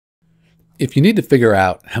If you need to figure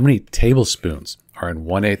out how many tablespoons are in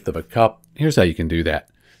 1/8 of a cup, here's how you can do that.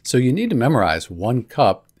 So you need to memorize 1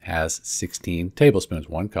 cup has 16 tablespoons.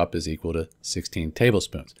 1 cup is equal to 16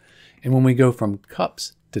 tablespoons. And when we go from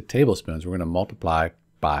cups to tablespoons, we're going to multiply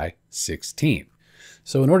by 16.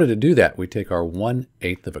 So in order to do that, we take our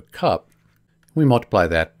 1/8 of a cup, we multiply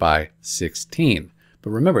that by 16. But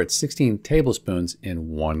remember, it's 16 tablespoons in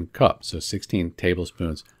 1 cup. So 16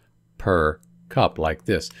 tablespoons per cup, like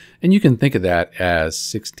this. And you can think of that as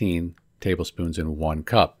 16 tablespoons in 1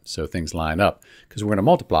 cup. So things line up because we're going to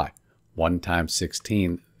multiply. 1 times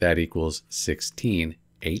 16, that equals 16.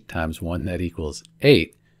 8 times 1, that equals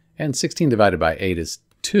 8. And 16 divided by 8 is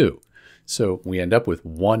 2. So we end up with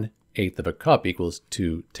 1/8 of a cup equals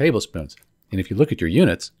 2 tablespoons. And if you look at your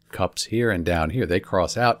units, cups here and down here, they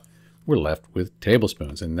cross out. We're left with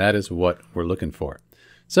tablespoons, and that is what we're looking for.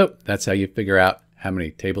 So that's how you figure out how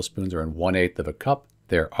many tablespoons are in 1/8 of a cup.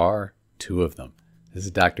 There are 2 of them. This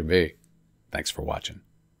is Dr. B. Thanks for watching.